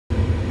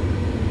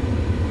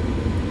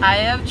I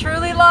have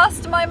truly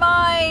lost my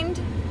mind.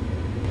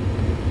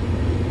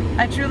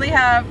 I truly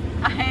have.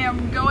 I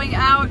am going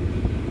out.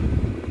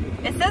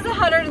 It says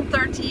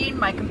 113.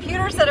 My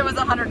computer said it was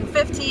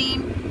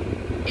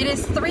 115. It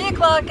is 3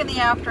 o'clock in the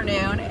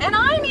afternoon and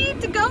I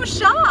need to go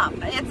shop.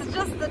 It's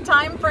just the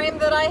time frame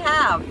that I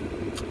have.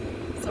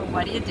 So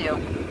what do?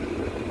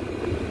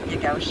 You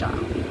go shop.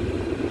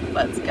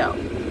 Let's go.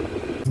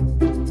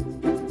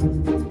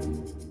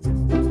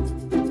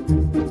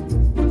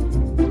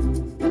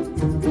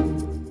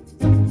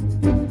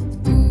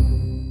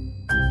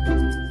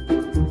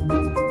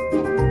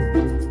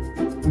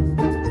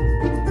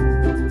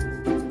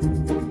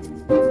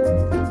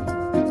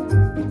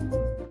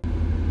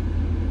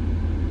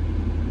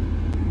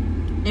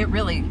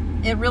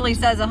 It really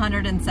says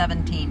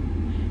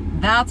 117.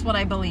 That's what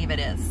I believe it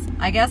is.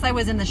 I guess I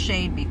was in the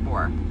shade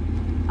before.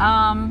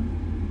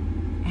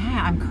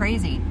 Yeah, I'm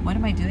crazy. What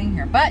am I doing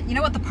here? But you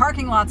know what? The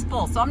parking lot's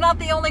full, so I'm not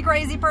the only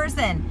crazy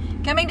person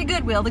coming to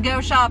Goodwill to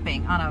go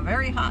shopping on a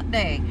very hot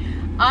day.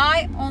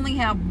 I only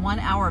have 1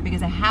 hour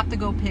because I have to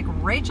go pick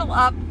Rachel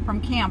up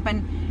from camp,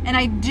 and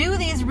I do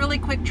these really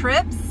quick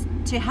trips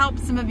to help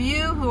some of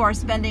you who are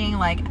spending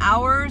like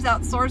hours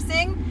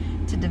outsourcing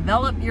to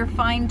develop your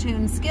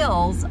fine-tuned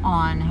skills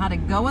on how to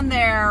go in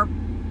there,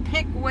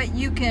 pick what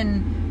you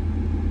can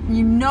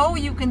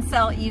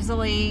sell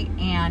easily,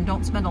 and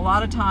don't spend a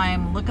lot of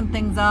time looking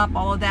things up,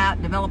 all of that.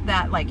 Develop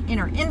that like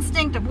inner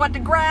instinct of what to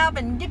grab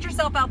and get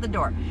yourself out the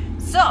door.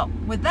 So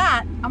with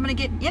that, I'm gonna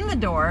get in the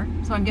door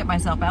so I can get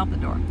myself out the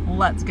door.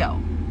 Let's go.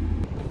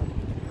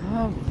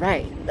 All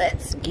right,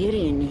 let's get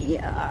in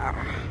here.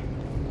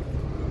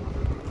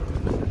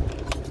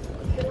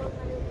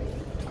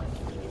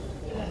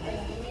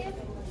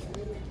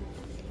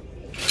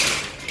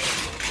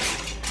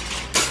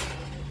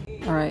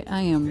 All right,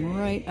 I am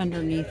right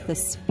underneath the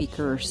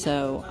speaker,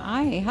 so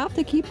I have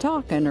to keep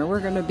talking or we're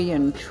gonna be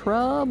in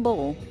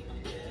trouble.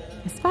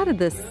 I spotted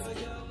this,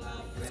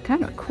 it's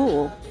kind of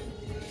cool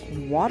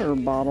water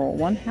bottle,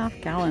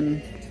 1/2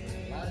 gallon.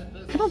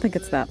 I don't think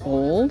it's that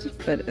old,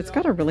 but it's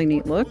got a really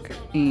neat look,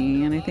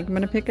 and I think I'm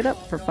gonna pick it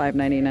up for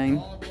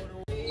 $5.99.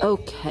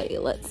 Okay,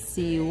 let's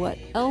see what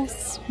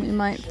else we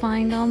might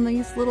find on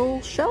these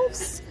little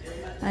shelves.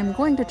 I'm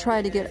going to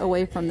try to get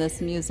away from this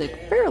music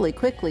fairly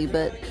quickly,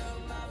 but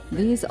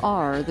these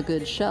are the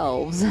good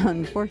shelves,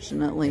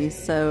 unfortunately,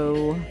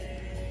 so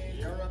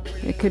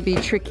it could be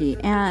tricky.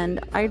 And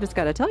I just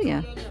gotta tell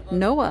you,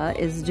 Noah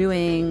is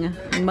doing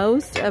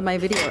most of my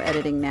video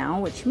editing now,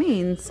 which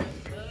means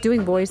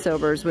doing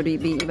voiceovers would be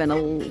even a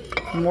little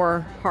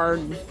more hard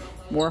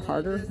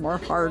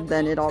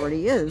than it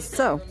already is.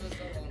 So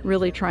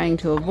really trying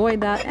to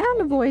avoid that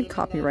and avoid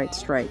copyright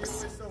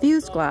strikes.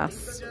 Fused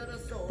glass.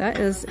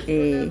 That is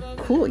a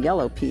cool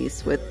yellow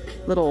piece with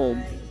little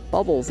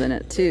bubbles in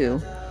it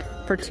too.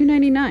 For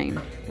 $2.99,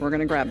 we're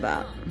gonna grab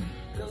that.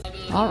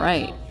 All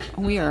right,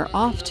 we are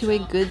off to a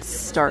good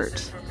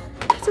start.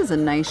 This is a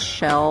nice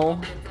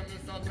shell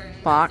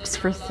box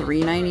for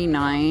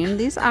 $3.99.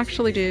 These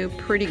actually do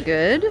pretty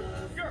good,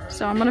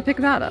 so I'm gonna pick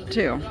that up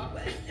too.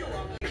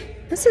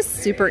 This is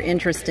super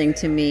interesting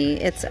to me.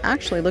 It's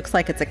actually looks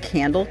like it's a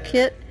candle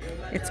kit.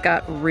 It's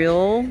got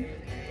real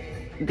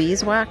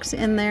beeswax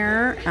in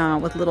there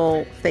with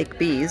little fake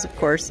bees, of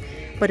course,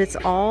 but it's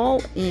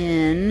all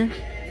in,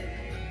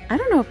 I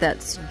don't know if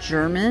that's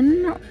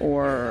German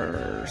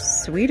or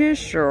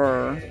Swedish,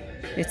 or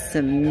it's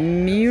the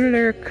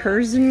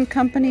Müller-Kursen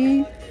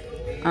company.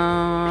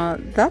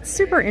 That's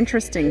super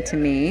interesting to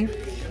me,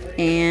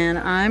 and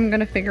I'm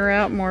gonna figure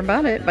out more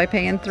about it by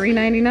paying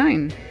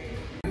 $3.99.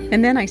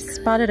 And then I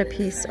spotted a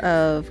piece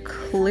of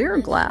clear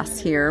glass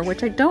here,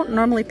 which I don't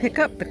normally pick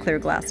up the clear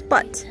glass,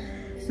 but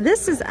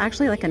this is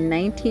actually like a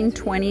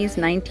 1920s,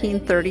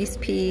 1930s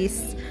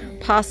piece.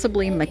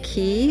 Possibly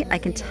McKee. I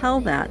can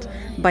tell that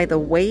by the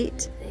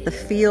weight, the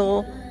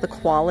feel, the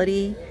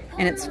quality,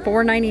 and it's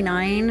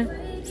 $4.99,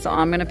 so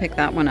I'm gonna pick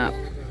that one up.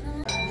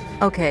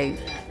 Okay,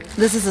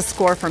 this is a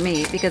score for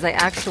me because I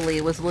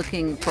actually was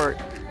looking for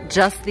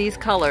just these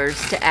colors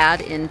to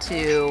add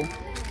into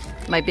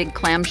my big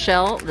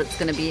clamshell that's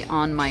gonna be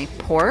on my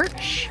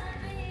porch,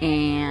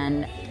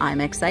 and I'm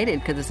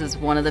excited because this is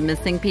one of the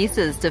missing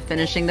pieces to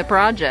finishing the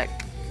project.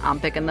 I'm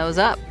picking those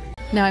up.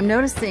 Now I'm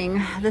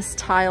noticing this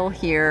tile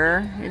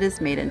here, it is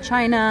made in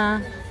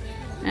China,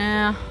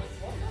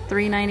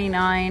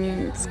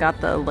 $3.99, it's got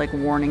the like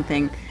warning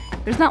thing.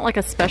 There's not like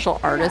a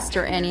special artist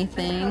or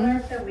anything.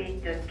 $1 a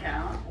week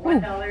discount,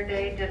 $1 a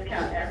day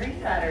discount every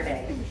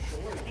Saturday.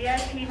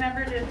 VIP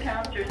member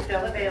discounts are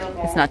still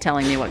available. It's not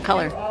telling me what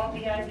color. For all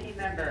VIP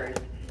members.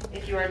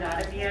 If you are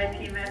not a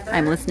VIP member,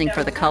 I'm listening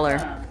for the color.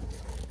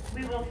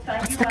 We will sign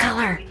What's you the up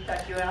color? and we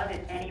check you out at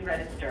any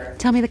register.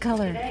 Tell me the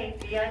color. Today,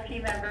 VIP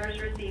members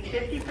receive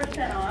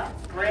 50% off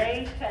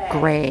gray tag.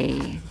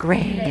 Gray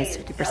is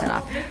 50%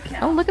 off.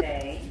 Oh, look at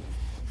day.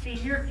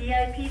 Senior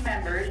VIP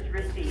members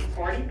receive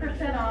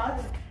 40% off,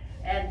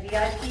 and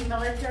VIP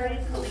military,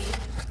 police,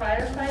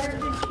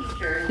 firefighters, and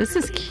teachers. this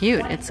is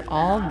cute. It's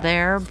all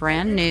there,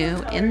 brand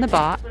new in the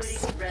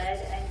box.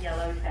 Red and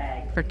yellow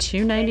tags. For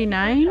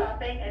 $2.99?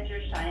 Shopping at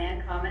your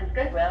Cheyenne Commons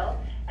Goodwill,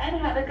 and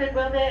have a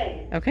Goodwill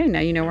day. Okay, now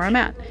you know where I'm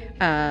at.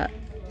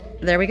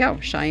 There we go,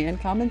 Cheyenne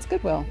Commons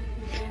Goodwill.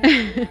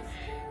 I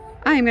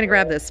am gonna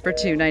grab this for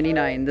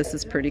 $2.99. This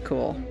is pretty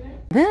cool.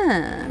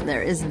 Then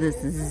there is this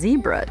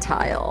zebra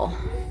tile.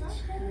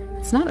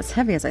 It's not as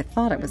heavy as I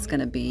thought it was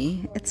gonna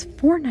be. It's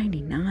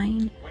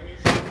 $4.99.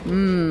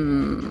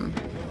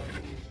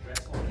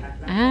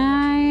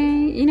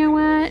 You know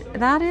what?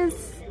 That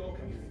is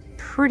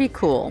pretty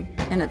cool.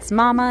 And it's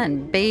mama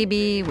and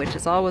baby, which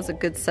is always a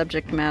good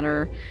subject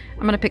matter.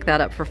 I'm gonna pick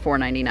that up for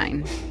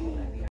 $4.99.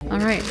 All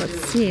right,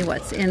 let's see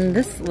what's in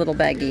this little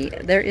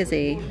baggie. There is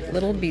a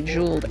little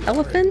bejeweled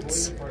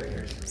elephant,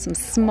 some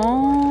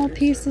small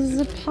pieces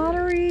of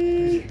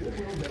pottery.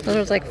 So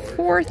there's like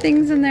 4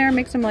 things in there,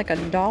 makes them like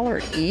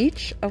 $1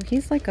 each. Oh,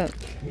 he's like I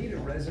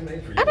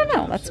don't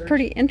know, that's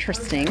pretty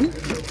interesting.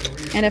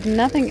 And if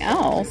nothing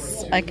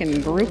else, I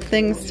can group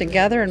things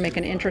together and make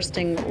an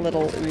interesting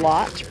little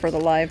lot for the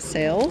live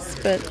sales.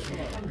 But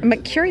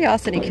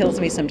curiosity kills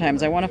me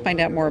sometimes. I want to find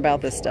out more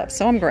about this stuff,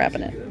 so I'm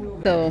grabbing it.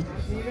 So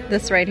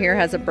this right here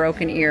has a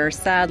broken ear,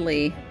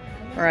 sadly,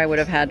 or I would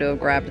have had to have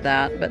grabbed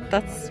that, but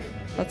that's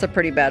a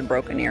pretty bad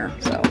broken ear.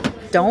 So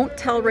don't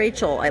tell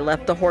Rachel I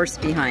left the horse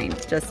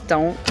behind. Just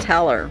don't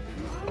tell her.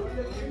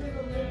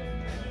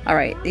 All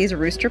right, these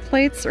rooster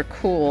plates are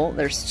cool.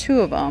 There's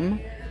 2 of them.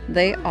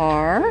 They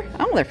are,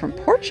 oh, they're from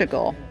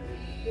Portugal.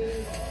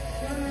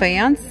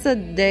 Fiança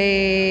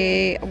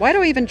de, why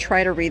do I even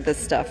try to read this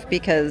stuff?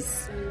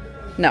 Because,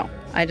 no,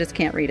 I just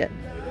can't read it.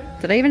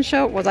 Did I even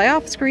show, was I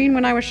off screen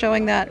when I was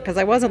showing that? Because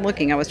I wasn't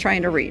looking, I was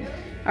trying to read.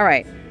 All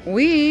right,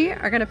 we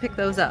are gonna pick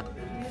those up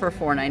for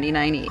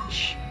 $4.99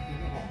 each.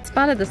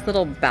 Spotted this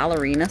little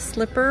ballerina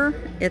slipper.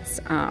 It's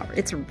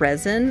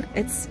resin.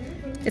 It's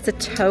a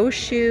toe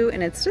shoe,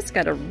 and it's just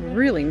got a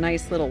really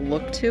nice little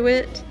look to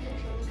it.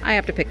 I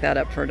have to pick that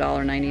up for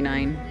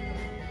 $1.99.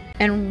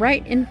 And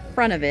right in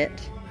front of it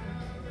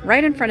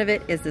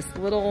is this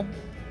little,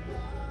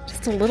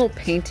 just a little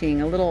painting,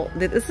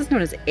 this is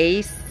known as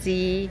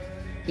ACO,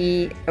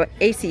 it's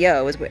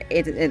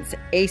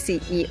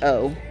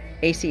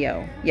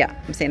ACO, yeah,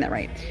 I'm saying that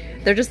right.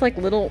 They're just like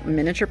little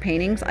miniature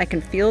paintings. I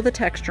can feel the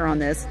texture on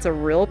this. It's a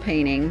real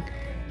painting,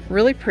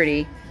 really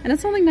pretty, and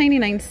it's only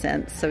 99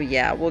 cents, so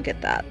yeah, we'll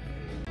get that.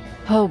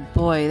 Oh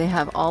boy, they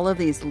have all of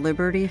these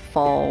Liberty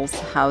Falls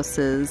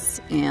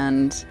houses,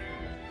 and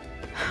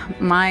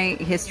my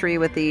history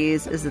with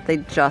these is that they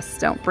just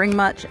don't bring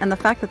much, and the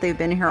fact that they've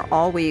been here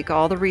all week,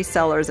 all the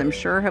resellers I'm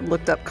sure have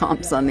looked up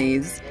comps on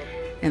these,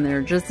 and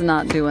they're just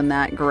not doing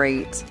that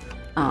great.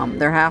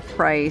 They're half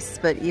price,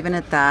 but even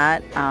at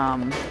that,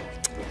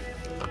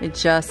 it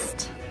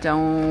just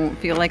don't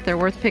feel like they're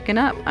worth picking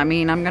up. I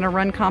mean, I'm gonna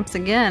run comps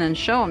again and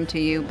show them to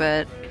you,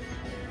 but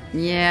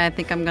yeah, I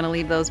think I'm gonna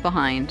leave those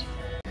behind.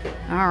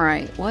 All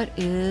right, what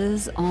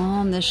is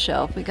on this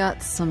shelf? We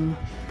got some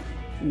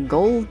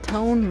gold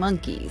tone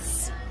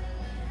monkeys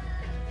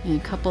and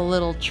a couple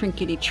little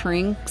trinkety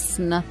trinks.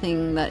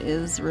 Nothing that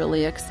is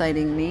really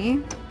exciting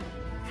me.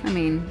 I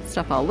mean,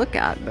 stuff I'll look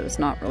at, but it's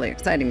not really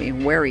exciting me.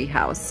 Wary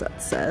house,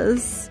 that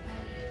says.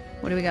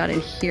 What do we got in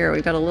here?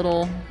 We've got a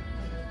little,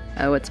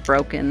 oh, it's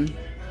broken.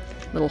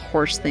 Little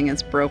horse thing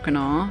is broken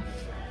off.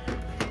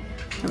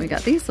 And we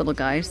got these little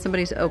guys.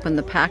 Somebody's opened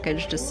the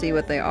package to see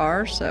what they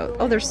are. So,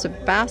 oh, there's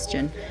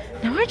Sebastian.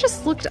 Now, I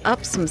just looked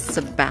up some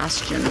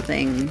Sebastian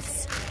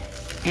things.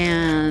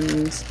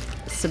 And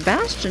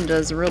Sebastian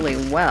does really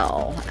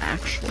well,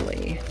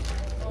 actually.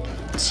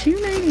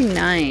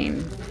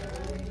 $2.99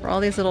 for all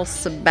these little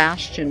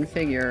Sebastian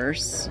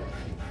figures.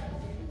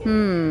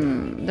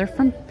 They're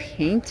from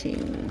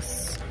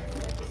paintings.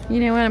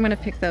 You know what? I'm going to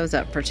pick those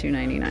up for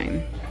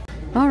 $2.99.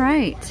 All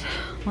right.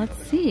 Let's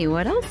see.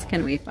 What else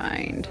can we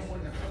find?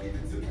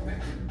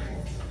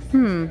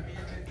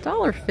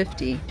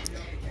 $1.50.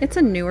 It's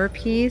a newer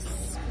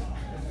piece.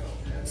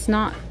 It's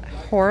not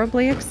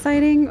horribly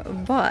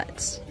exciting,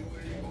 but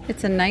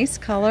it's a nice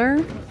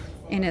color,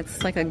 and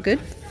it's like a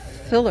good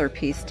filler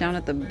piece down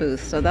at the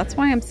booth. So that's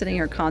why I'm sitting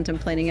here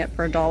contemplating it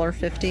for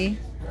 $1.50.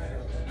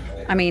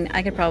 I mean,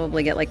 I could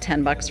probably get like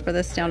 10 bucks for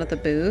this down at the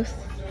booth.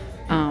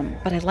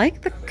 But I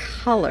like the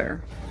color.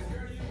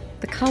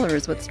 The color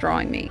is what's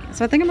drawing me.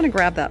 So I think I'm gonna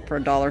grab that for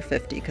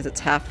 $1.50 because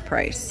it's half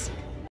price.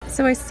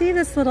 So I see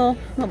this little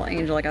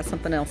angel. I got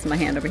something else in my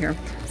hand over here.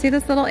 See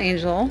this little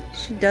angel?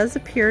 She does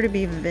appear to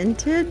be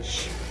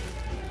vintage.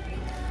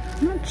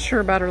 I'm not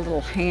sure about her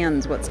little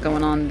hands, what's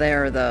going on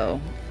there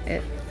though.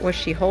 Was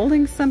she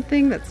holding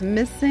something that's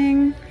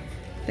missing?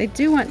 They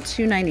do want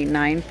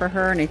 $2.99 for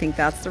her, and I think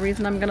that's the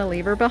reason I'm gonna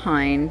leave her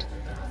behind.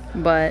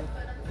 But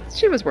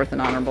she was worth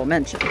an honorable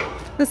mention.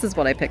 This is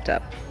what I picked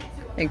up.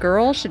 A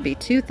girl should be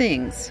 2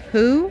 things: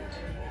 who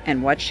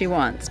and what she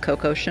wants.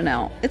 Coco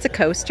Chanel. It's a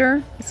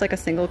coaster. It's like a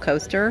single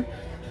coaster.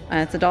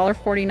 It's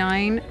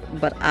 $1.49,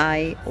 but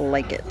I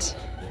like it.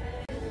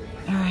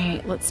 All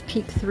right, let's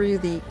peek through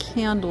the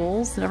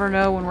candles. Never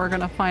know when we're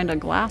gonna find a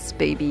glass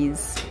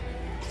baby's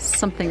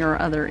something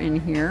or other in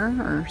here,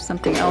 or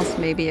something else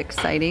maybe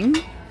exciting.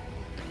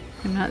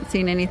 I'm not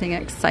seeing anything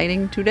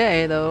exciting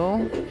today,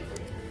 though.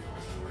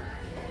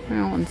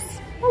 That one's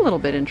a little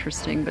bit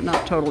interesting, but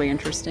not totally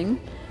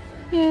interesting.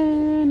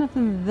 Yeah,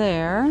 nothing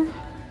there.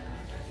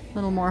 A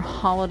little more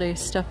holiday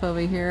stuff over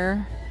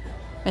here.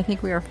 I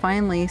think we are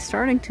finally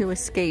starting to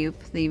escape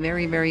the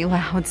very, very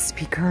loud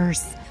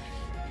speakers.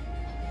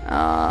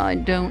 I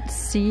don't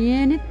see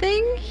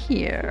anything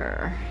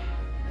here.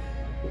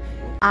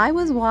 I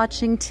was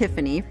watching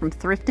Tiffany from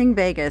Thrifting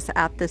Vegas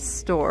at this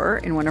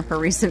store in one of her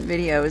recent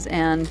videos,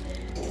 and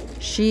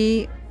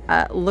she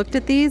looked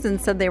at these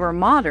and said they were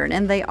modern,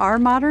 and they are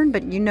modern,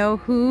 but you know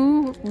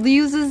who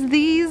uses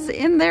these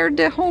in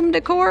their home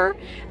decor?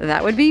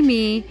 That would be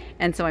me,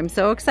 and so I'm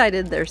so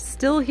excited they're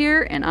still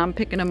here and I'm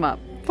picking them up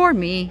for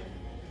me.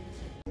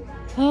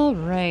 All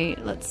right,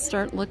 let's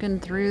start looking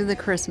through the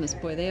Christmas.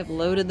 Boy, they have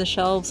loaded the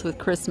shelves with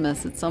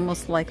Christmas. It's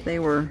almost like they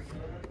were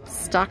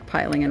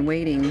stockpiling and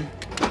waiting.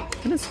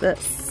 What is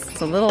this?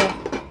 It's a little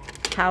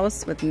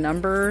house with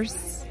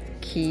numbers,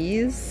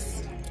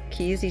 keys.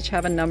 Keys each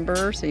have a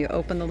number, so you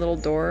open the little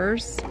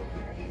doors.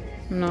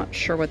 I'm not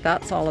sure what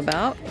that's all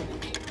about.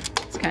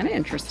 It's kind of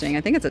interesting.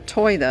 I think it's a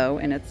toy though,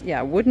 and it's,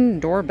 yeah, wooden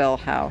doorbell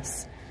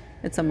house.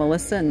 It's a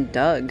Melissa and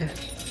Doug.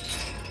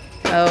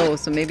 Oh,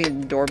 so maybe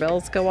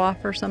doorbells go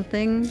off or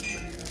something?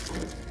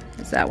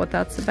 Is that what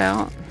that's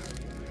about?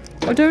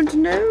 I don't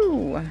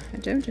know. I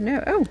don't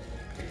know. Oh,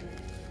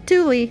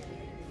 Thule.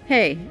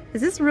 Hey,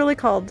 is this really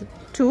called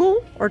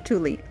Tool or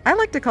Thule? I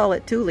like to call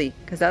it Thule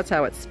because that's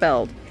how it's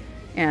spelled.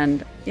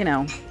 And, you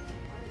know,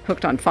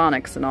 hooked on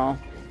phonics and all.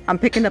 I'm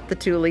picking up the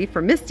Thule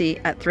for Misty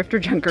at Thrifter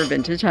Junker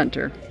Vintage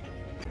Hunter.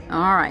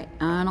 All right,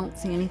 I don't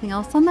see anything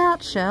else on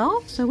that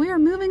shelf, so we are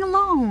moving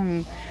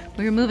along.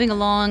 We are moving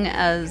along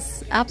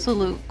as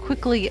absolute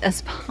quickly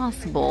as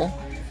possible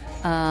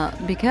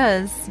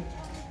because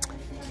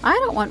I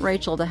don't want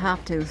Rachel to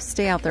have to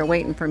stay out there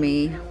waiting for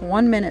me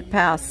 1 minute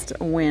past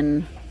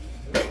when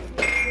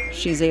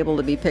she's able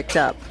to be picked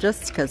up,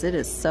 just because it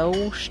is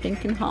so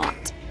stinking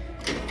hot.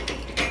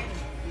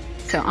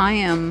 So I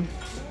am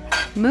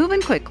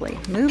moving quickly,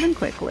 moving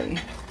quickly.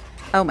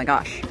 Oh my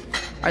gosh,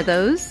 are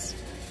those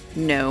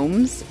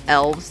gnomes?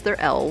 Elves, they're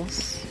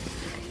elves.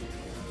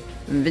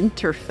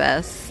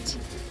 Winterfest,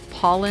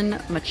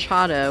 Pollen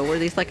Machado. Were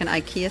these like an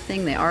IKEA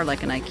thing? They are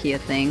like an IKEA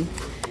thing.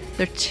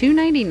 They're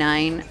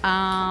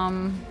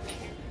 $2.99.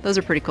 Those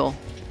are pretty cool.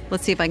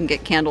 Let's see if I can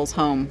get candles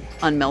home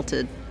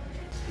unmelted.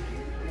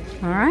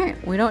 All right,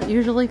 we don't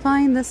usually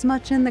find this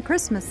much in the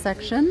Christmas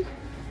section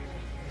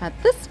at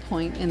this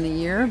point in the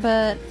year,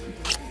 but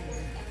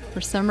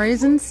for some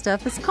reason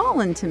stuff is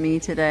calling to me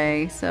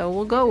today, so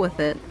we'll go with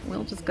it.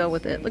 We'll just go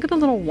with it. Look at the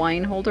little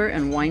wine holder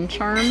and wine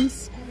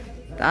charms.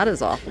 That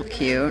is awful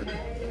cute.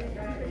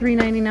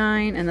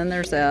 $3.99, and then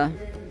there's the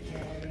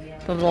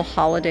little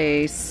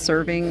holiday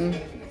serving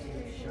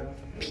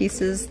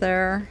pieces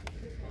there.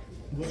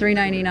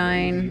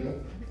 $3.99.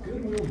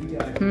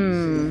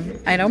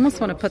 I'd almost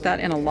want to put that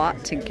in a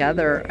lot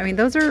together. I mean,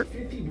 those are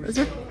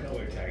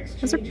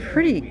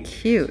pretty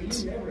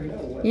cute.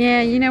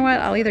 Yeah, you know what?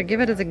 I'll either give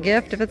it as a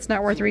gift if it's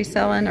not worth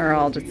reselling, or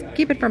I'll just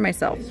keep it for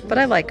myself. But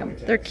I like them.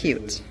 They're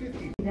cute.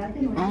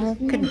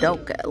 Okie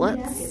dokie.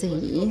 Let's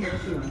see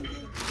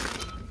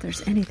if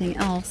there's anything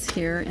else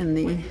here in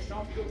the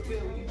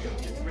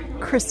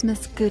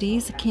Christmas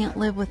goodies I can't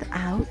live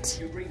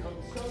without.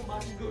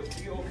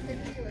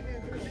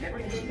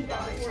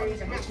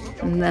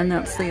 And then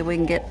let's see if we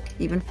can get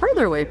even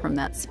further away from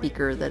that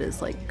speaker that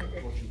is like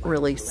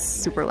really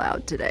super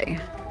loud today.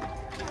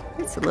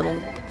 It's a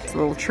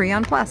little tree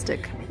on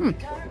plastic.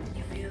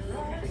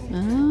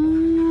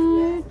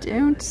 I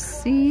don't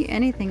see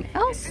anything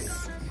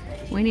else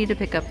we need to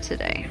pick up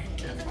today.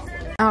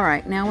 All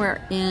right, now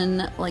we're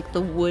in like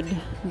the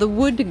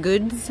wood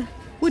goods,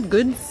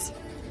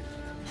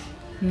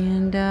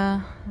 and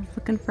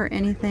looking for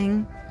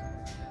anything.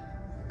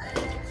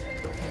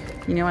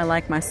 You know, I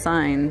like my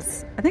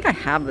signs. I think I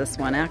have this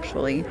one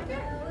actually.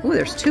 Ooh,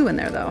 there's two in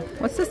there though.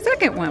 What's the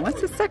second one?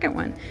 What's the second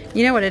one?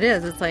 You know what it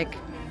is? It's like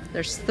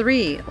there's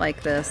three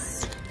like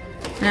this.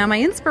 Now my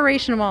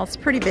inspiration wall is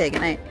pretty big,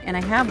 and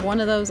I have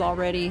one of those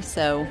already,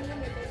 so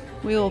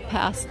we will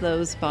pass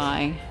those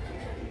by.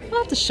 I'll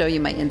have to show you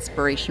my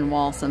inspiration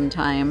wall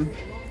sometime.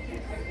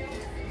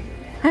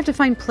 I have to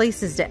find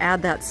places to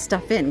add that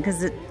stuff in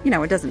because it, you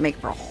know, it doesn't make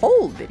for a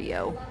whole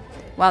video.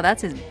 Wow,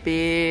 that's his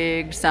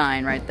big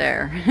sign right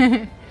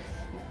there.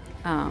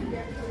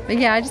 But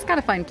yeah, I just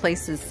gotta find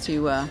places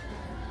to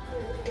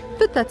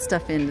fit that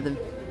stuff into the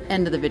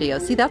end of the video.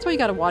 See, that's why you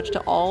gotta watch to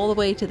all the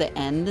way to the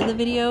end of the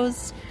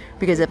videos,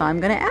 because if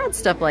I'm gonna add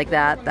stuff like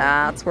that,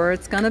 that's where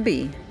it's gonna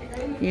be.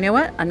 You know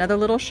what? Another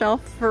little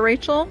shelf for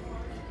Rachel.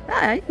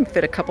 I can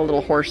fit a couple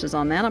little horses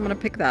on that. I'm gonna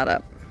pick that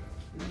up.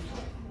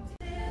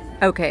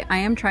 Okay, I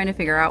am trying to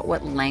figure out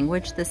what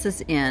language this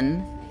is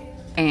in.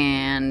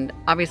 And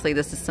obviously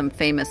this is some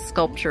famous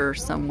sculpture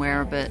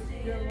somewhere, but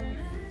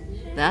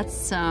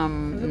that's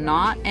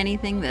not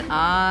anything that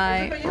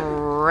I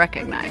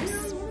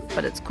recognize,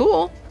 but it's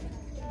cool.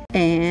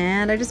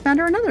 And I just found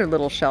her another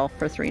little shelf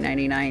for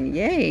 $3.99.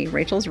 Yay,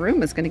 Rachel's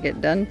room is gonna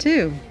get done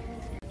too.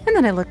 And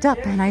then I looked up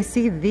and I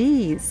see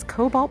these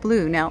cobalt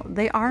blue. Now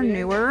they are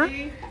newer,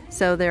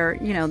 so they're,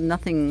 you know,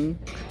 nothing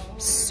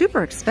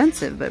super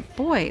expensive, but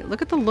boy,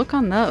 look at the look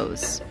on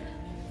those.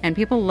 And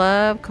people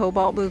love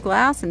cobalt blue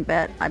glass, and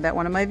I bet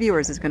one of my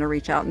viewers is going to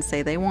reach out and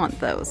say they want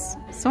those.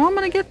 So I'm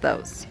going to get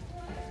those.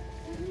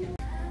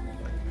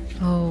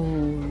 Oh,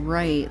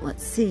 right.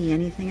 Let's see.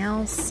 Anything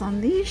else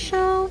on these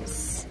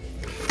shelves?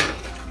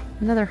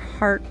 Another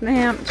heart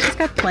lamp. She's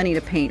got plenty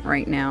to paint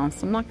right now,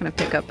 so I'm not going to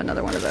pick up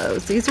another one of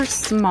those. These are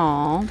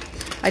small.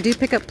 I do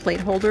pick up plate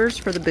holders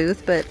for the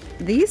booth, but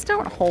these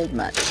don't hold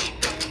much,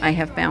 I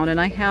have found, and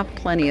I have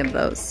plenty of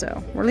those,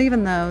 so we're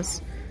leaving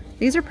those.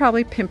 These are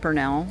probably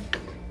Pimpernel.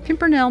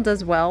 Pimpernel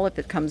does well if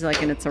it comes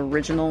like in its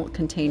original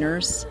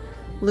containers.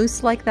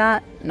 Loose like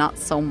that, not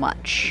so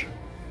much.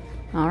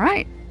 All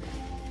right.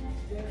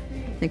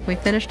 I think we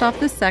finished off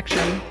this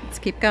section. Let's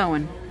keep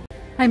going.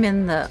 I'm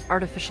in the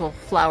artificial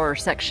flower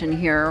section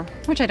here,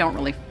 which I don't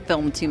really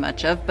film too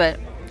much of, but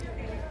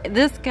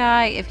this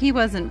guy, if he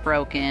wasn't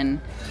broken,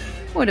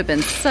 would have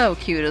been so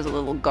cute as a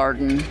little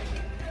garden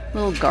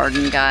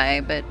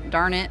guy, but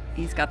darn it,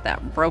 he's got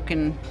that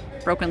broken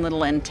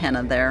little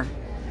antenna there.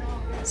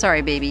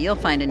 Sorry, baby, you'll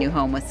find a new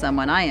home with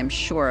someone, I am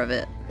sure of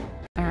it.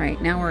 All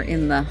right, now we're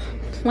in the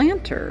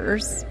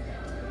planters.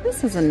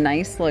 This is a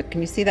nice look.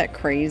 Can you see that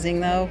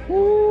crazing though?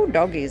 Ooh,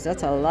 doggies,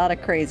 that's a lot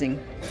of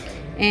crazing.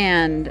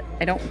 And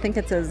I don't think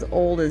it's as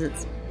old as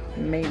it's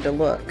made to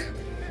look.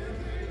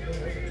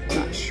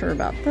 Not sure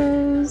about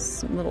those.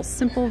 Some little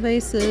simple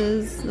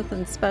vases,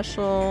 nothing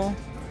special.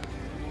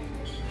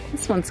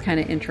 This one's kind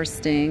of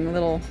interesting,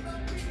 little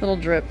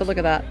drip, but look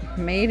at that,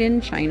 made in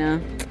China.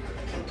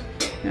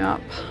 Yep.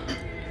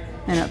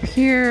 And up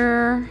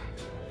here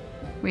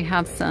we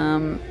have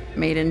some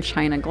made in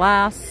China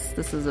glass.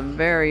 This is a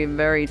very,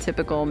 very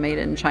typical made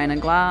in China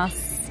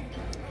glass.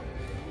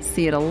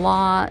 See it a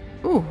lot.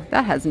 Ooh,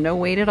 that has no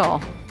weight at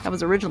all. That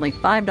was originally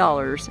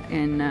 $5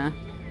 in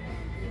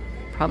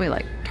probably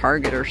like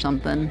Target or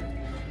something.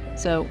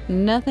 So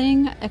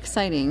nothing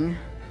exciting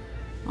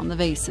on the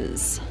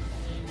vases.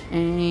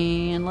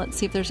 And let's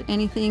see if there's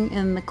anything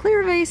in the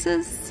clear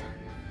vases.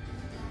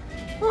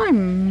 Well,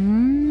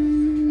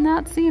 I'm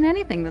not seeing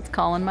anything that's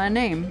calling my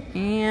name,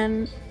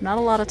 and not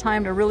a lot of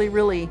time to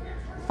really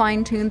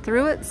fine-tune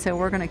through it, so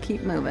we're gonna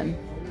keep moving.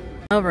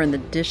 Over in the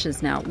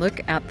dishes now,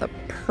 look at the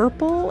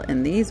purple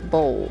in these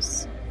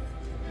bowls.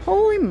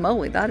 Holy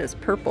moly, that is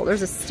purple.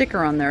 There's a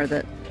sticker on there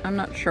that I'm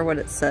not sure what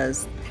it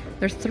says.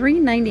 They're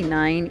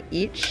 $3.99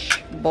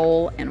 each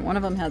bowl, and one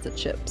of them has a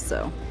chip,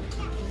 so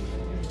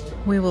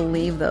we will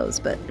leave those,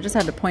 but I just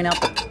had to point out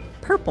the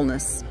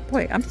purpleness.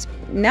 Boy,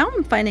 now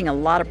I'm finding a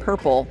lot of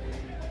purple.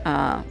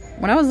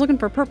 When I was looking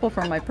for purple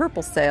for my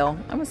purple sale,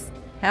 I was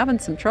having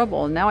some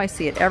trouble, and now I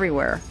see it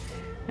everywhere.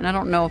 And I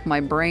don't know if my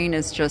brain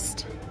is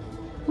just,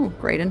 ooh,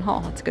 Great and Hall,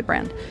 that's a good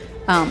brand.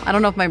 I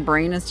don't know if my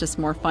brain is just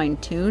more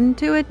fine-tuned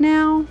to it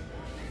now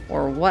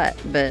or what,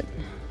 but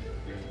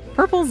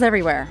purple's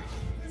everywhere.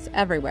 It's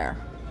everywhere.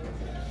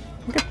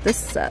 Look at this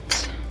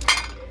set.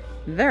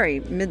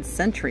 Very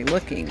mid-century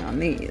looking on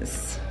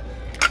these.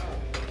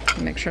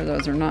 Make sure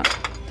those are not.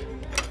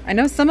 I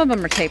know some of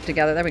them are taped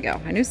together. There we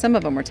go. I knew some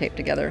of them were taped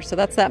together. So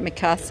that's that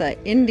Mikasa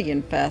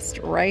Indian Fest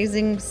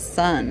Rising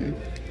Sun.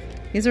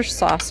 These are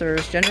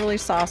saucers. Generally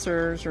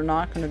saucers are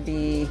not going to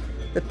be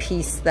the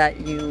piece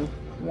that you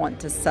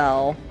want to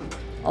sell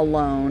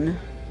alone.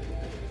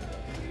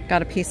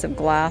 Got a piece of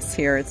glass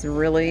here. It's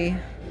really,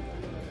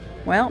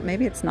 well,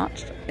 maybe it's not.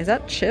 Is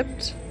that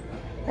chipped?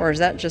 Or is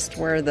that just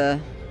where the,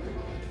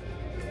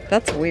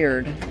 that's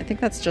weird. I think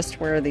that's just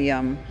where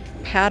the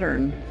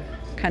pattern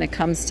kind of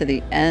comes to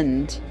the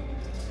end.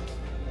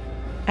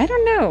 I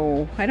don't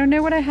know. I don't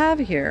know what I have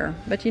here.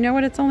 But you know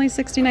what? It's only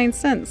 69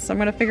 cents. So I'm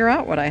going to figure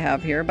out what I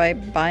have here by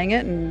buying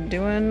it and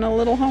doing a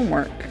little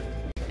homework.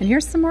 And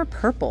here's some more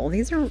purple.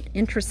 These are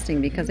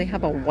interesting because they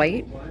have a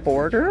white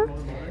border.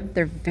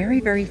 They're very,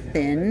 very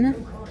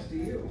thin.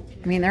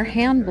 I mean, they're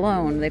hand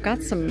blown. They've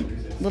got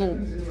some little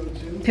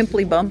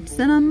pimply bumps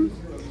in them.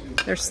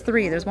 There's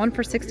three. There's one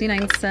for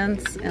 69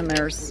 cents and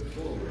there's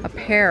a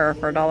pair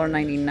for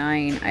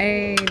 $1.99.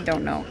 I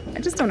don't know. I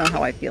just don't know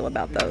how I feel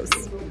about those.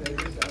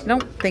 I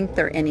don't think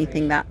they're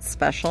anything that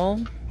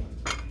special.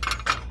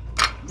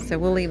 So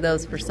we'll leave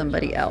those for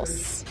somebody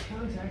else.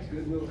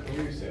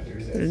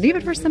 Leave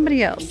it for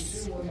somebody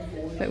else.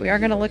 But we are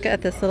going to look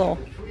at this little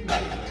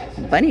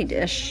bunny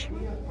dish.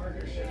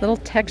 Little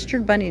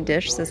textured bunny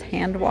dish. Says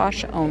hand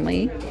wash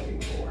only.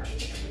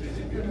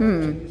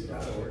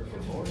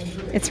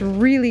 It's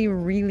really,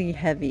 really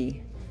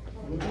heavy.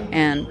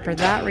 And for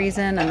that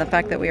reason and the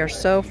fact that we are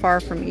so far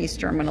from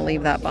Easter, I'm going to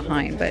leave that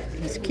behind. But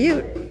he's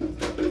cute.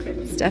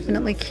 It's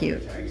definitely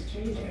cute.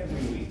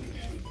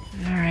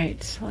 All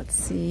right, let's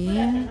see.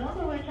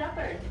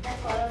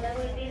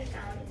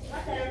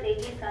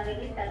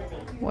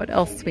 What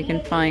else we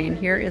can find?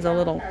 Here is a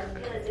little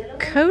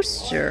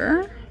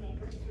coaster.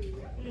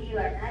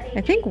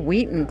 I think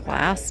Wheaton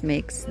Glass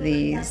makes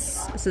these.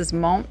 This is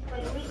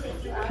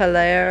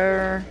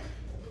Montpellier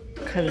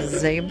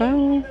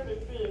Gazebo.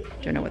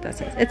 Don't know what that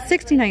says. It's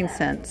 69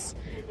 cents.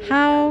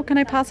 How can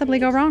I possibly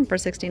go wrong for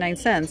 69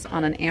 cents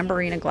on an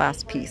Amberina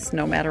glass piece,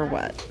 no matter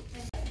what?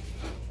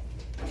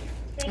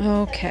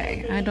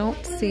 Okay, I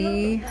don't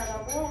see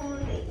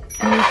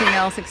anything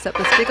else except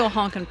this big ol'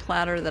 honkin'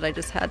 platter that I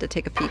just had to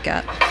take a peek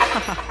at.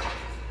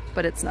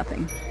 But it's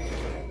nothing.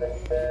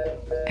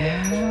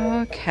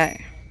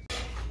 Okay.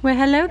 Well,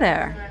 hello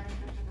there.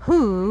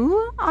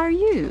 Who are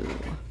you,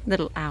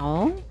 little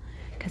owl?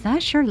 Because I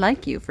sure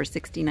like you for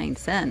 69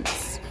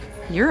 cents.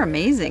 You're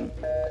amazing.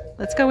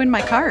 Let's go in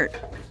my cart.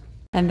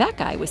 And that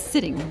guy was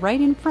sitting right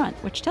in front,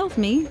 which tells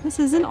me this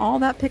isn't all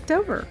that picked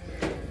over.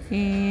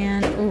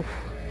 And, ooh,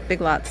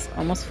 Big Lots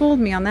almost fooled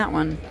me on that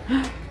one.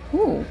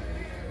 Ooh,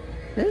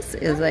 this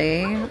is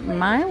a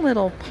My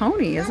Little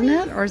Pony, isn't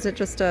it? Or is it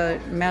just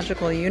a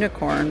magical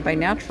unicorn by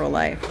Natural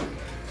Life?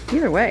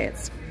 Either way,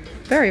 it's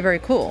very, very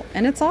cool.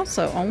 And it's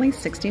also only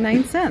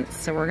 69 cents,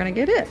 so we're gonna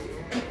get it.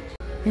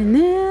 And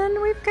then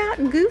we've got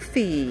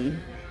Goofy.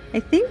 I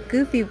think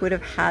Goofy would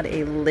have had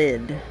a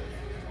lid.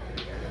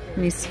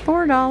 And he's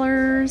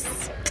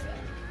 $4.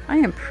 I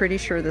am pretty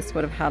sure this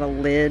would have had a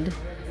lid.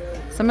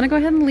 So I'm gonna go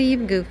ahead and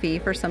leave Goofy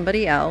for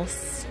somebody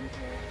else.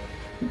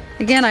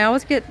 Again, I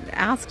always get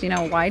asked, you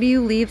know, why do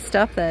you leave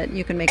stuff that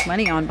you can make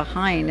money on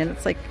behind? And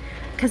it's like,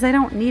 because I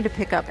don't need to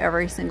pick up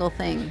every single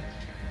thing.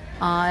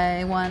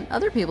 I want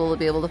other people to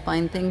be able to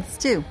find things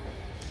too.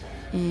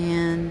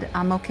 And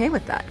I'm okay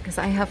with that because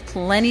I have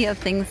plenty of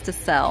things to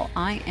sell.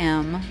 I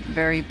am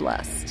very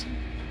blessed.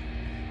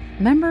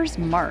 Members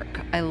Mark,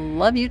 I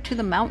love you to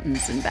the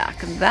mountains and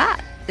back.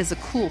 That is a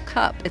cool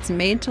cup. It's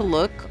made to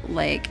look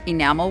like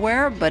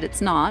enamelware, but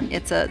it's not.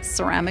 It's a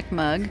ceramic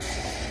mug,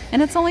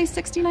 and it's only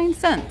 69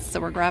 cents,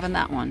 so we're grabbing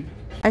that one.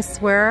 I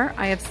swear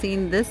I have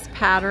seen this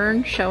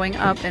pattern showing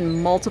up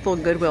in multiple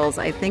Goodwills.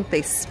 I think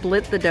they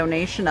split the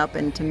donation up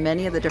into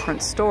many of the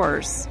different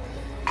stores,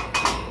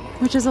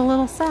 which is a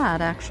little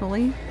sad,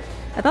 actually.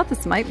 I thought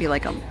this might be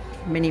like a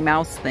Minnie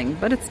Mouse thing,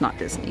 but it's not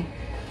Disney.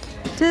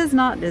 'Tis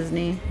not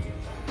Disney.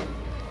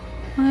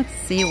 Let's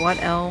see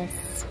what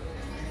else.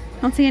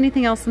 I don't see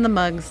anything else in the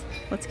mugs.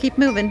 Let's keep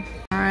moving.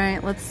 All right,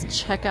 let's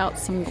check out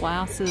some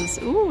glasses.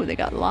 Ooh, they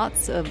got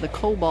lots of the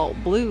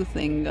cobalt blue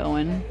thing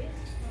going.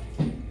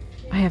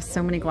 I have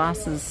so many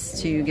glasses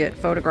to get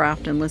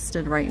photographed and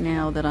listed right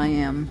now that I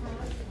am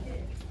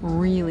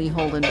really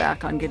holding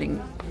back on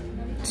getting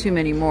too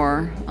many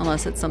more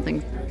unless it's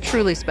something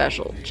truly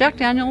special. Jack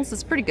Daniels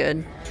is pretty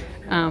good,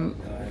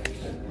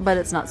 but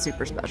it's not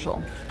super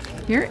special.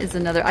 Here is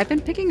another. I've been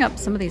picking up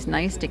some of these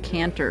nice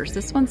decanters.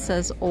 This one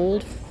says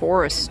Old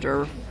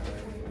Forester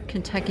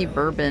Kentucky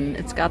Bourbon.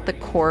 It's got the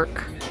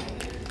cork.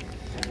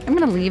 I'm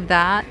gonna leave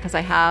that because I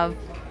have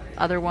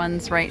other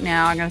ones right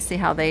now. I'm gonna see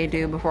how they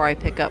do before I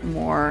pick up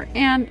more,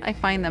 and I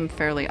find them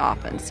fairly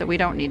often, so we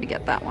don't need to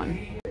get that one.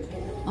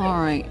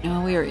 All right,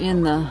 now we are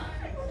in the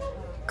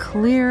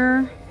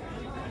clear.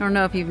 I don't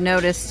know if you've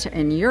noticed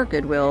in your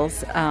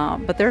Goodwills,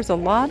 but there's a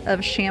lot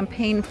of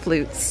champagne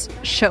flutes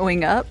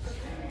showing up.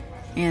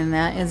 And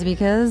that is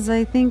because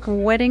I think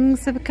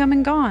weddings have come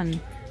and gone.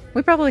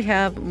 We probably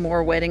have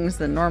more weddings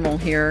than normal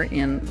here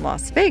in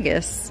Las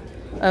Vegas,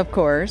 of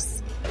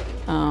course.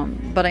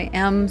 But I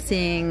am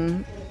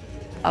seeing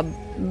a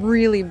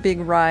really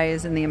big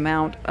rise in the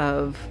amount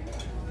of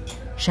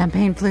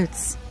champagne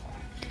flutes.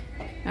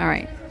 All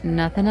right,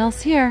 nothing else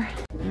here.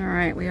 All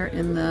right, we are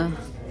in the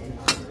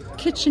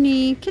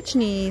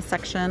kitcheny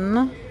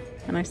section.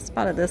 And I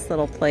spotted this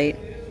little plate.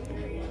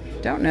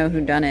 Don't know who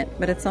done it,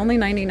 but it's only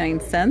 99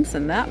 cents,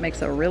 and that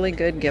makes a really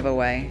good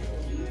giveaway.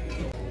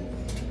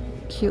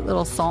 Cute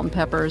little salt and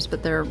peppers,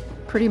 but they're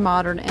pretty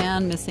modern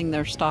and missing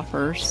their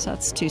stoppers.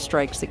 That's 2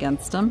 strikes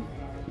against them.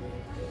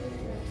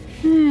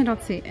 I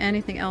don't see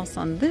anything else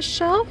on this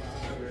shelf.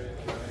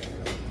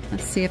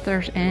 Let's see if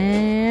there's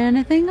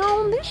anything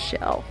on this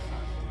shelf.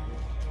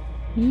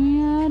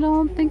 Yeah, I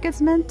don't think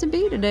it's meant to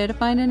be today to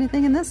find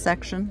anything in this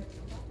section.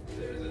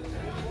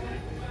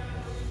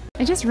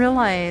 I just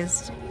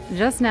realized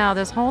just now,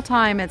 this whole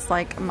time, it's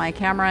like my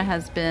camera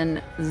has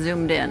been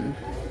zoomed in.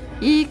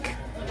 Eek!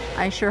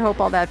 I sure hope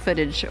all that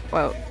footage,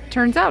 well,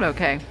 turns out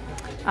okay.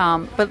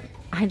 But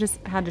I just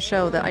had to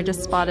show that I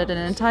just spotted an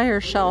entire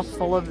shelf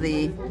full of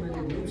the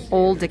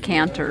old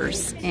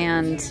decanters,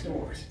 and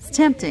it's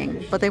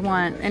tempting, but they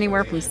want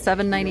anywhere from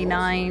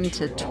 $7.99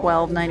 to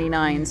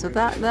 $12.99, so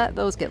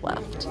those get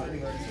left.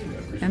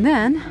 And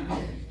then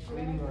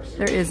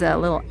there is a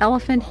little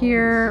elephant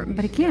here,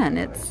 but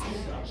again,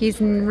 he's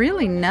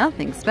really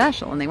nothing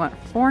special, and they want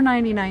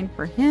 $4.99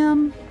 for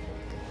him.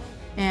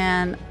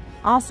 And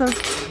also,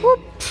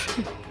 whoop,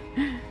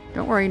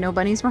 don't worry, no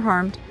bunnies were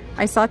harmed.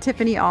 I saw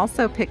Tiffany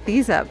also pick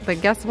these up,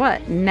 but guess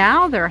what?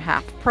 Now they're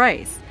half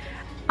price.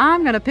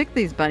 I'm gonna pick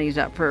these bunnies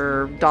up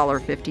for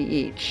 $1.50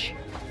 each.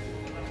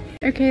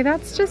 Okay,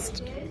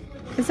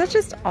 is that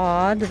just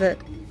odd that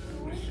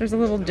there's a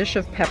little dish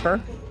of pepper?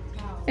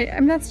 I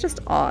mean, that's just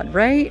odd,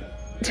 right?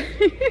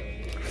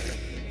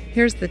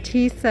 Here's the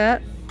tea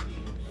set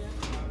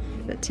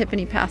that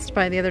Tiffany passed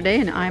by the other day,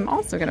 and I'm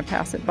also going to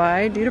pass it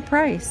by due to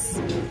price.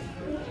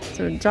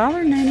 So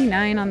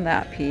 $1.99 on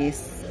that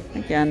piece.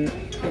 Again,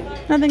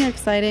 nothing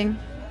exciting.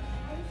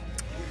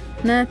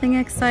 Nothing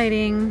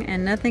exciting,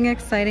 and nothing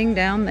exciting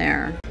down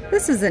there.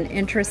 This is an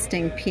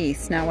interesting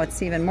piece. Now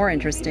what's even more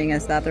interesting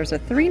is that there's a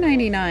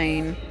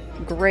 $3.99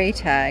 gray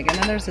tag, and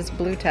then there's this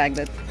blue tag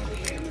that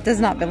does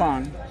not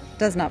belong.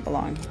 Does not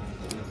belong.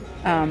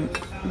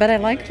 But I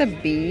like the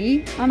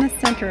bee on the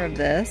center of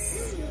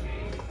this.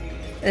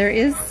 There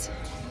is...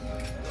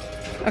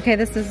 Okay,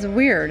 this is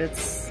weird.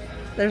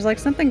 There's like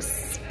something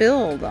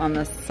spilled on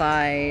the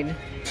side.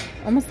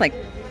 Almost like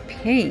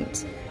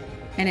paint.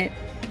 And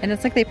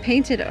it's like they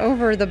painted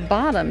over the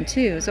bottom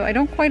too. So I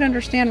don't quite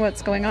understand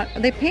what's going on.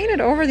 They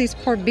painted over these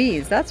poor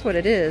bees. That's what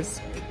it is.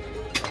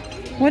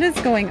 What is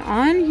going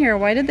on here?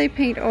 Why did they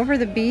paint over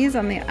the bees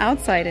on the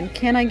outside? And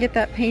can I get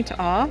that paint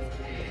off?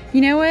 You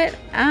know what?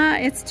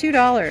 It's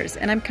 $2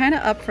 and I'm kind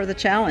of up for the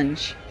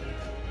challenge.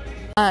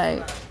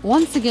 I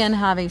once again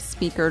have a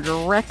speaker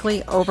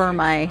directly over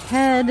my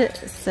head,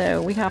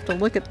 so we have to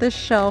look at this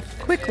shelf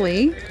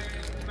quickly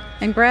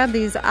and grab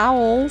these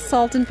owl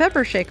salt and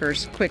pepper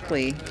shakers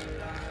quickly.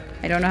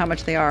 I don't know how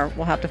much they are.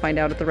 We'll have to find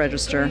out at the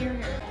register.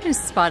 I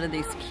just spotted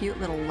these cute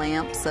little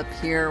lamps up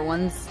here.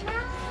 One's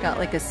got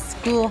like a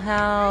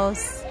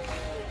schoolhouse,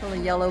 a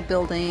little yellow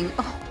building.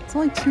 Oh, it's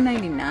only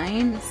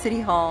 $2.99,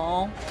 City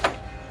Hall.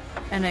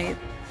 And I'm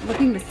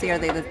looking to see, are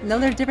they no,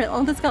 they're different.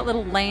 Oh, it's got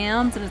little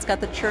lambs and it's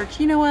got the church.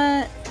 You know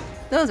what?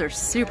 Those are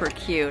super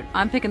cute.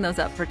 I'm picking those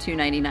up for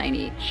 $2.99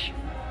 each.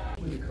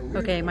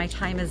 Okay, my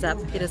time is up.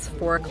 It is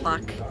 4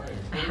 o'clock.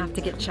 I have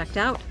to get checked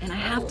out and I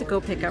have to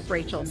go pick up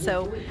Rachel.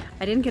 So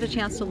I didn't get a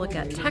chance to look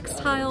at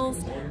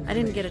textiles. I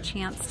didn't get a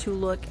chance to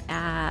look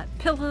at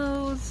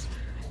pillows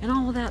and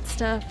all of that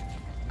stuff.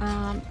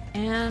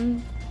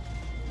 And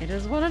it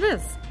is what it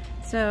is.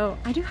 So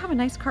I do have a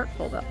nice cart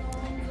full though.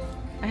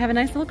 I have a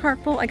nice little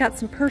cart full. I got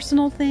some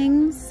personal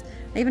things.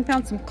 I even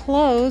found some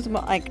clothes.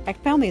 Well, I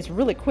found these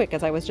really quick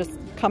as I was just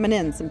coming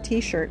in, some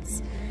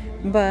t-shirts.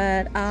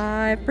 But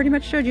I pretty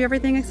much showed you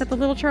everything except the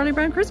little Charlie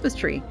Brown Christmas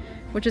tree,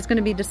 which is going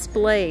to be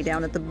displayed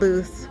down at the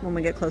booth when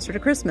we get closer to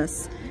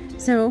Christmas.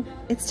 So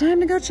it's time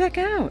to go check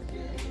out.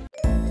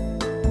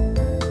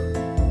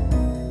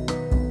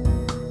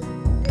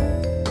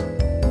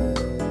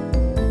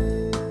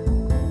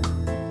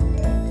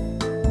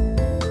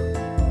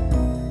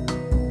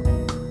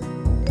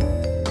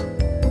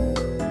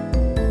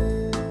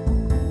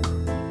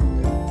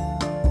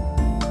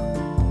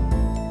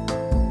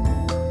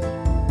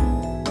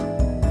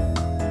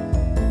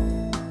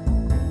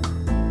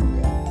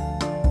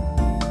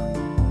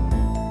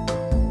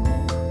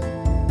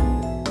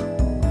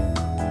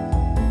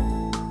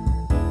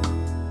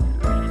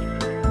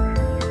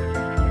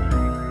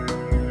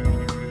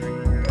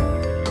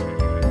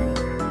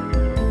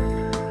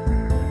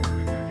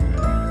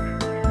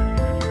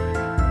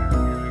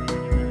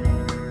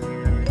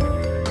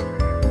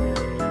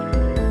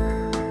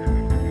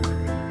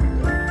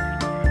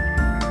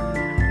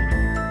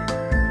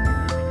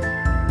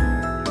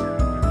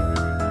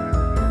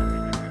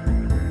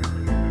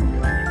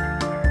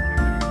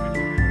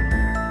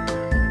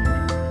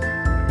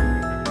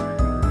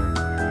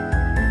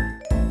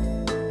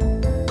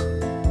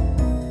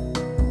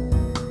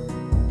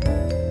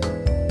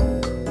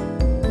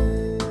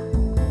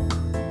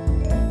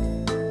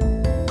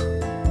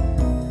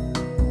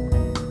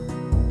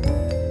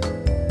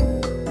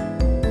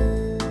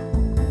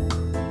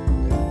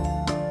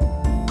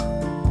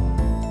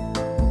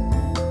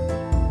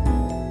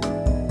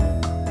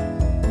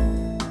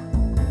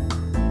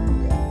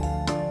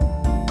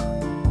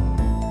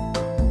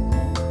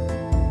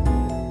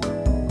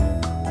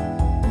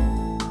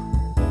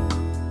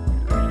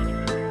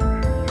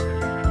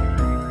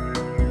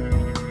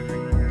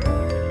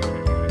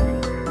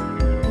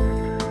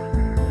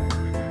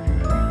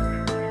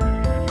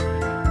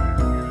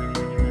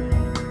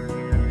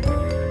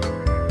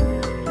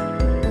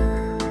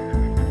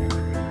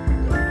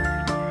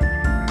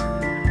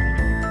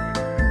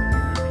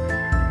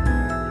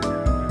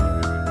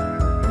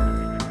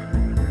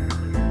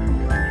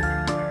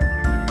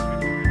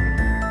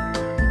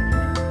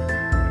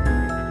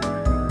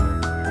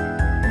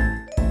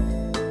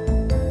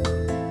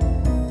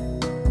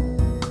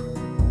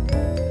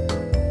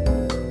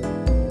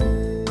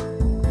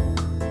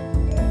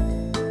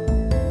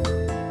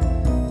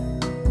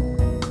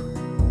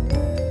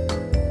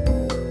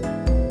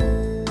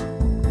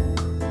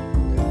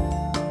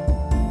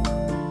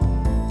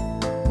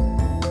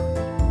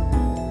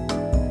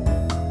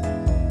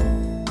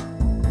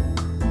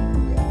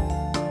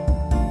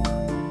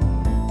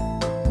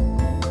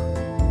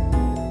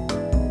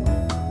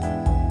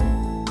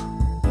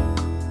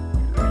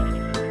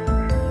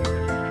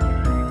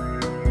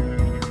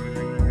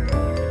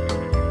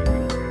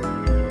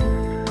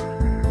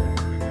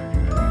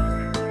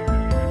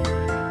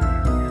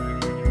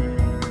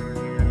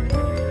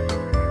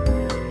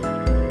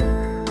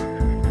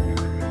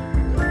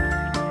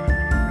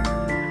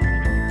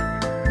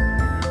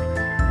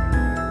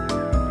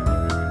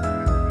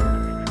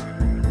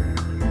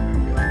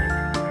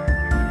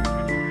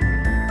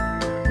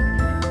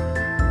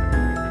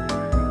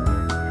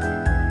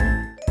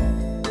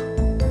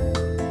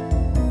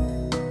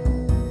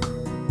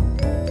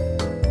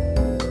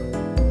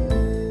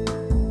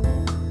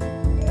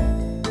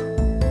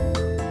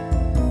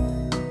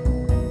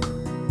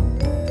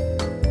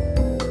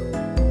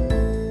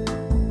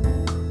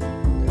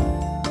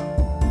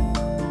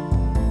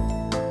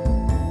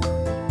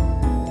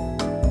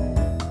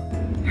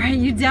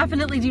 You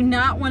definitely do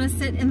not want to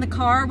sit in the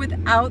car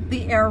without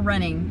the air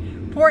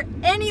running for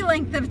any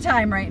length of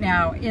time right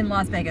now in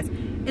Las Vegas.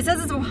 It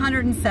says it's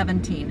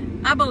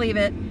 117. I believe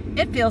it.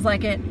 It feels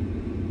like it.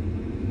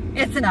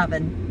 It's an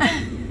oven.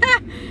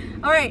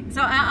 All right,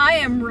 so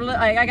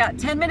I got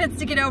 10 minutes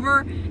to get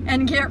over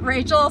and get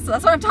Rachel, so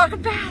that's why I'm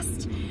talking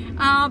fast.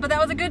 But that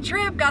was a good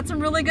trip. Got some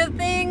really good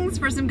things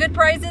for some good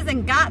prices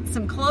and got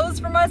some clothes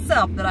for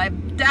myself that I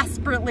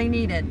desperately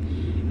needed.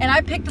 And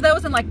I picked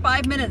those in like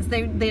 5 minutes.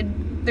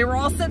 They were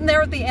all sitting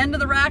there at the end of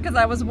the rack as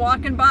I was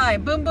walking by.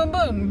 Boom, boom,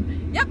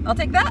 boom. Yep, I'll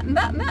take that and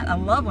that and that. I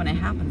love when it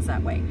happens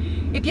that way.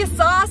 If you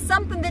saw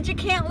something that you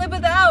can't live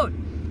without,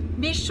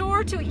 be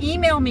sure to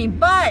email me,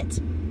 but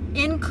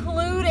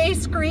include a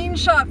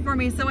screenshot for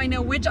me so I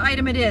know which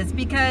item it is,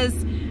 because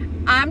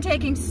I'm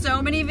taking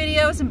so many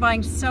videos and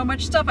buying so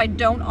much stuff I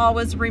don't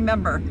always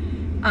remember.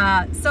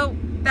 So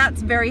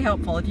that's very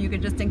helpful if you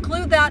could just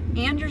include that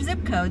and your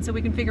zip code so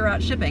we can figure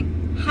out shipping.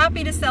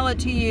 Happy to sell it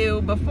to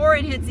you before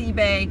it hits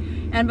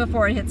eBay and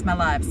before it hits my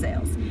live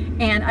sales.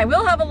 And I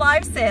will have a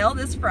live sale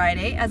this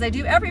Friday, as I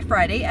do every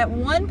Friday at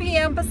 1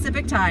 p.m.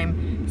 Pacific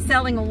time,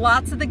 selling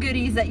lots of the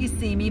goodies that you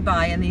see me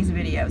buy in these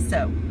videos.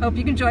 So hope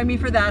you can join me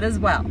for that as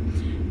well.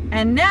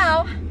 And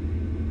now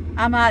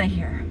I'm out of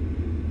here.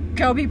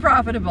 Go be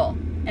profitable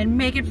and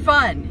make it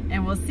fun.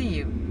 And we'll see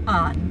you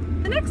on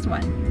the next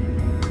one.